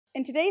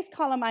In today's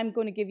column, I'm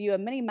going to give you a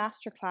mini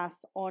masterclass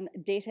on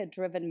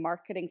data-driven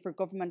marketing for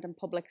government and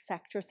public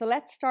sector. So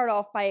let's start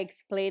off by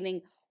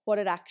explaining what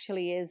it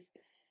actually is.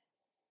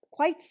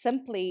 Quite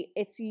simply,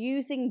 it's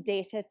using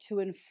data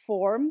to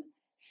inform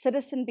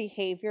citizen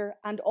behavior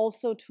and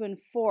also to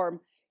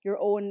inform your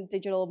own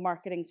digital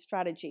marketing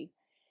strategy.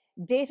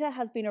 Data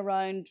has been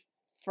around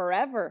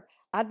forever.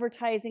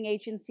 Advertising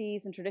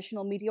agencies and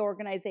traditional media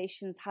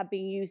organizations have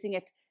been using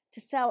it to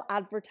sell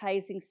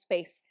advertising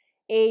space,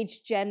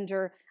 age,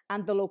 gender,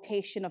 and the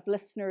location of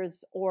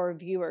listeners or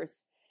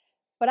viewers.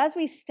 But as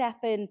we step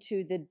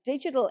into the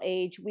digital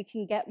age, we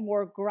can get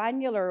more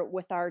granular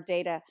with our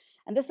data.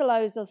 And this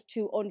allows us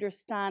to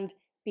understand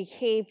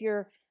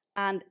behavior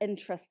and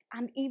interest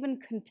and even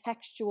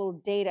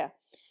contextual data.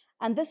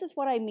 And this is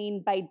what I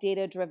mean by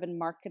data-driven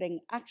marketing,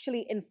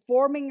 actually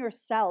informing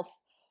yourself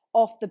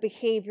of the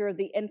behavior,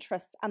 the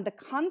interests, and the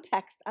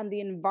context and the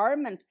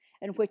environment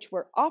in which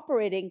we're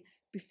operating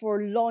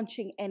before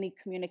launching any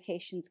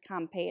communications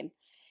campaign.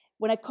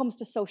 When it comes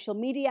to social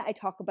media, I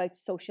talk about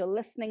social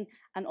listening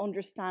and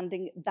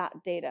understanding that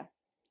data.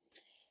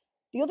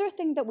 The other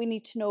thing that we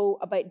need to know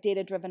about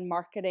data-driven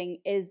marketing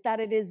is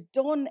that it is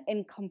done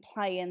in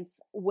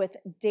compliance with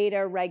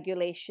data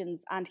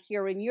regulations, and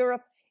here in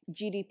Europe,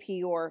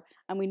 GDPR,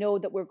 and we know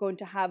that we're going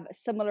to have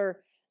similar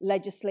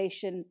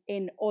legislation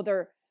in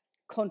other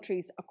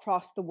countries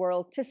across the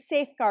world to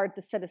safeguard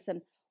the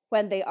citizen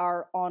when they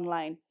are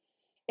online.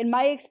 In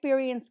my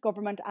experience,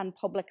 government and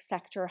public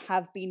sector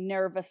have been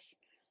nervous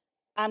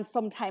and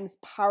sometimes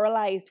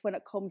paralyzed when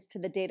it comes to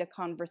the data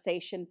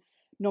conversation.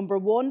 Number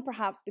one,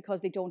 perhaps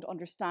because they don't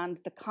understand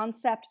the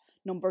concept.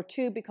 Number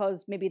two,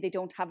 because maybe they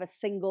don't have a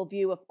single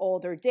view of all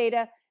their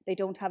data. They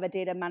don't have a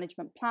data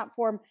management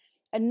platform.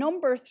 And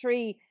number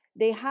three,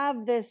 they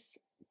have this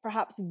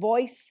perhaps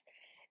voice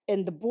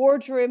in the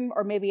boardroom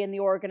or maybe in the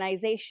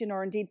organization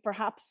or indeed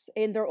perhaps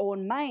in their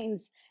own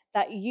minds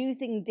that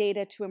using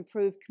data to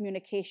improve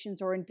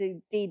communications or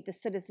indeed the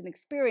citizen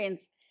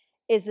experience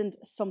isn't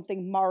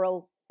something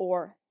moral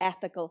or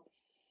ethical.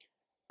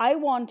 I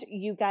want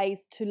you guys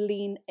to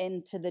lean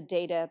into the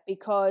data,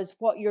 because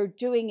what you're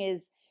doing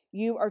is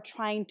you are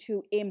trying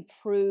to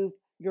improve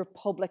your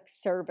public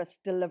service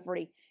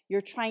delivery. You're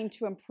trying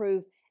to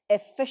improve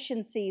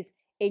efficiencies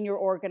in your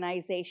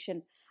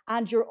organization,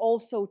 and you're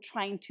also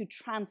trying to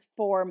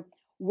transform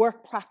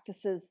work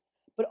practices.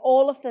 But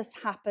all of this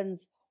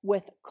happens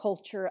with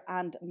culture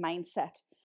and mindset.